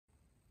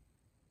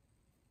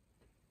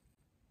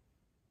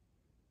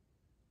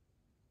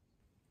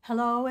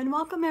Hello and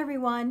welcome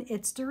everyone.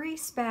 It's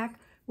Doris back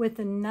with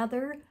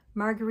another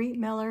Margarete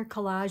Miller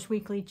Collage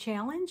Weekly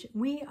Challenge.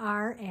 We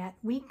are at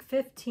week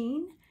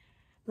 15.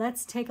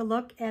 Let's take a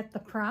look at the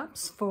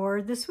prompts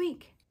for this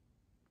week.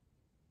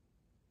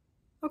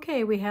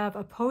 Okay, we have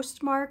a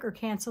postmark or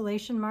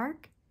cancellation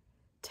mark,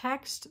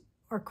 text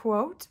or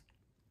quote,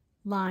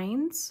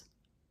 lines,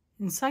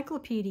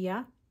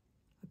 encyclopedia,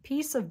 a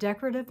piece of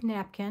decorative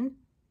napkin,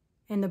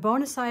 and the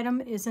bonus item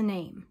is a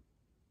name.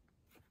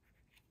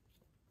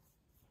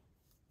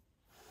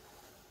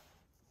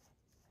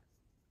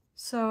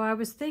 So I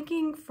was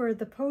thinking for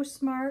the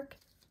postmark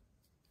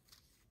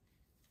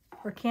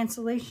or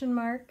cancellation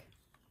mark,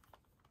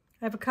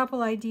 I have a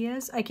couple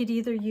ideas. I could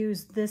either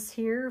use this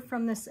here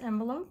from this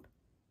envelope,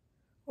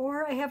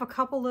 or I have a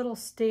couple little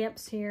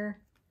stamps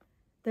here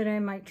that I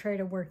might try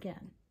to work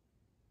in.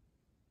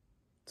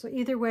 So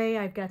either way,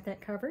 I've got that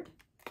covered.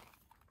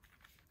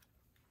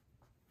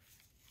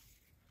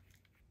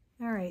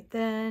 All right,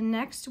 then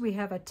next we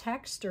have a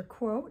text or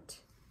quote.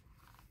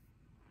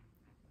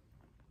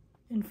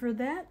 And for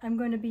that, I'm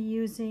going to be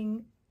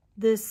using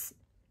this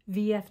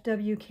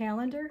VFW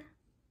calendar.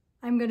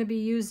 I'm going to be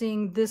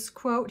using this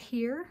quote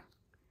here,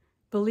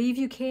 "Believe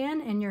you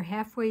can and you're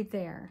halfway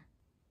there."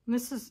 And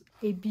this is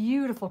a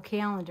beautiful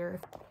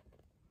calendar.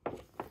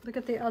 Look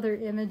at the other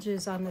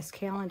images on this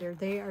calendar.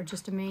 They are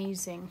just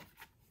amazing.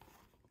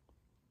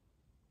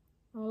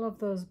 All of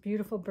those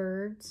beautiful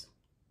birds.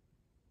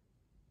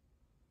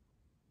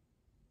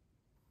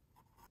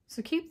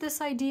 So keep this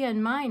idea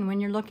in mind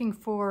when you're looking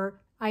for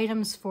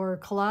items for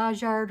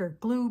collage art or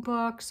glue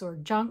books or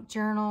junk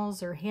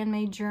journals or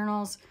handmade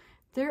journals.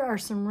 There are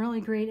some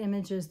really great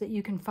images that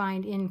you can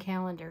find in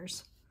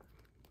calendars.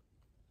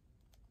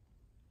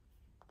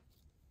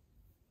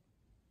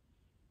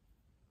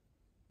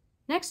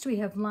 Next we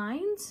have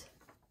lines.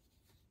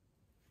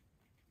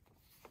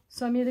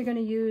 So I'm either going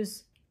to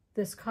use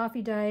this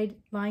coffee dyed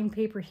lined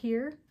paper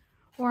here,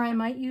 or I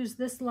might use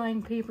this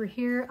lined paper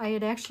here. I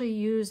had actually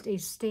used a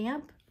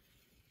stamp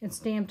and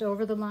stamped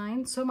over the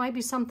line, so it might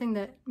be something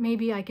that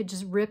maybe I could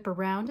just rip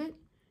around it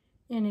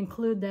and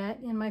include that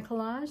in my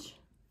collage.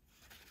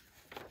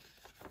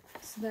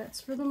 So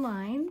that's for the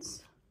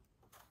lines.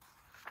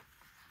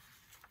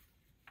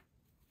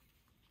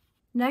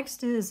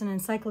 Next is an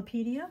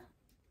encyclopedia.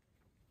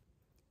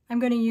 I'm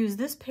going to use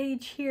this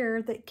page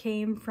here that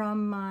came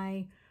from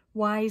my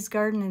Wise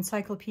Garden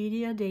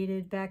Encyclopedia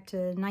dated back to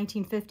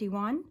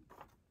 1951.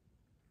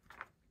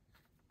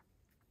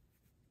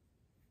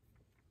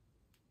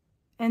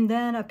 And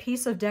then a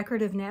piece of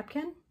decorative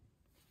napkin. I'm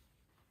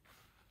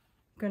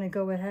going to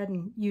go ahead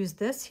and use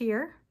this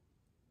here.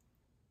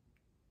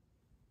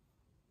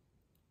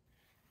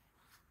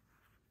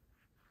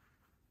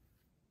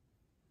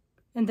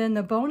 And then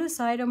the bonus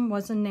item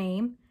was a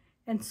name.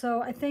 And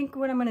so I think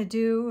what I'm going to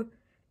do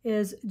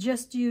is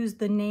just use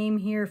the name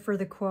here for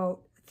the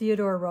quote,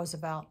 Theodore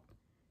Roosevelt.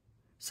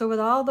 So with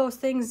all those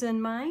things in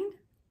mind,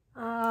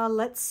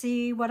 let's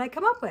see what I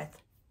come up with.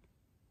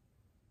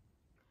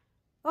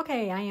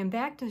 Okay, I am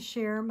back to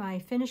share my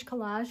finished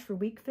collage for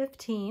week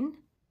 15.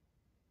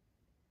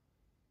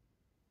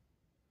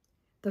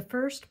 The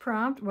first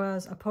prompt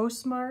was a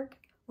postmark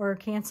or a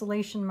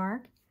cancellation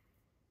mark.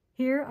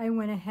 Here I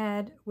went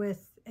ahead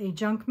with a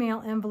junk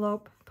mail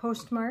envelope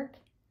postmark,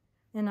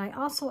 and I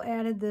also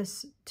added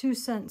this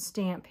 2-cent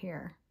stamp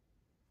here.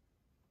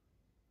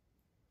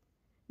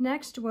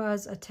 Next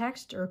was a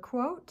text or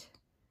quote.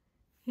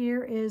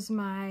 Here is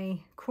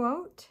my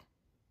quote.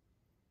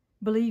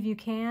 "Believe you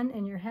can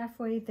and you're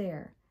halfway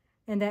there."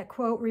 And that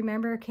quote,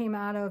 remember, came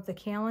out of the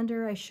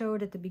calendar I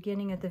showed at the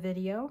beginning of the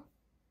video.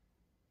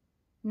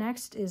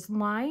 Next is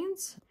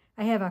lines.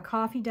 I have a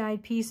coffee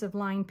dyed piece of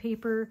lined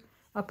paper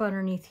up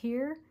underneath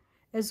here,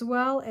 as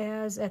well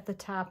as at the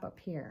top up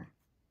here.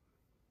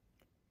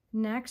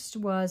 Next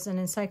was an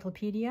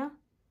encyclopedia.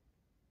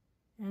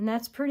 And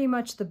that's pretty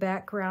much the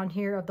background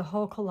here of the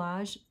whole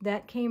collage.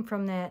 That came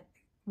from that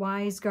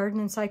Wise Garden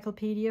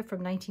Encyclopedia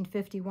from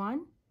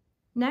 1951.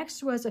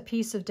 Next was a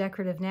piece of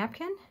decorative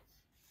napkin.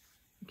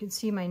 You can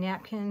see my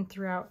napkin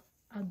throughout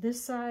on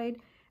this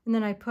side. And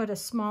then I put a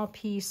small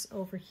piece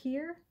over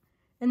here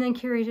and then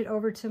carried it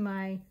over to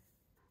my,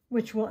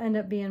 which will end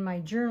up being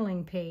my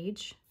journaling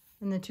page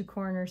in the 2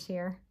 corners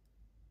here.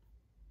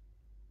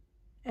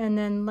 And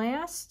then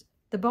last,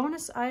 the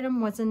bonus item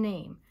was a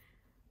name.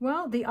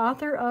 Well, the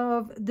author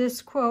of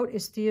this quote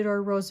is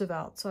Theodore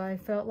Roosevelt, so I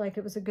felt like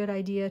it was a good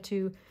idea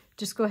to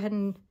just go ahead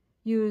and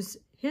use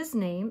his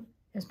name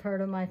as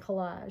part of my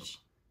collage.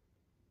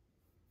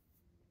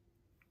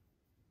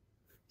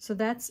 So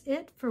that's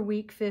it for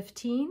week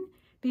 15.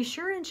 Be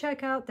sure and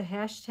check out the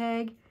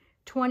hashtag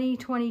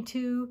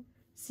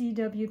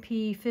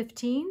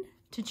 2022CWP15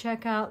 to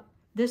check out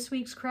this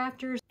week's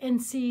crafters and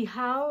see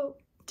how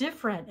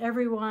different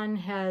everyone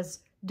has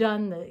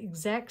done the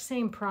exact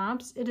same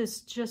prompts. It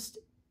is just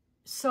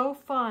so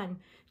fun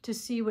to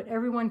see what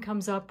everyone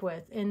comes up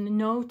with, and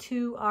no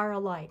two are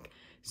alike.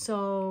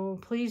 So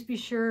please be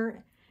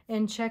sure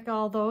and check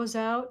all those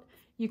out.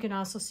 You can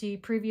also see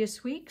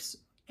previous weeks,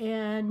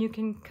 and you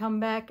can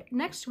come back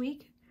next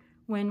week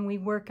when we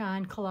work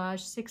on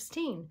Collage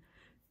 16.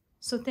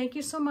 So thank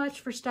you so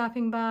much for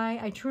stopping by.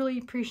 I truly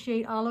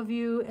appreciate all of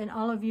you, and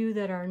all of you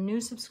that are new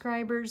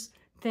subscribers.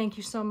 Thank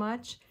you so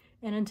much.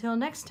 And until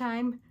next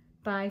time,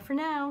 bye for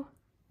now.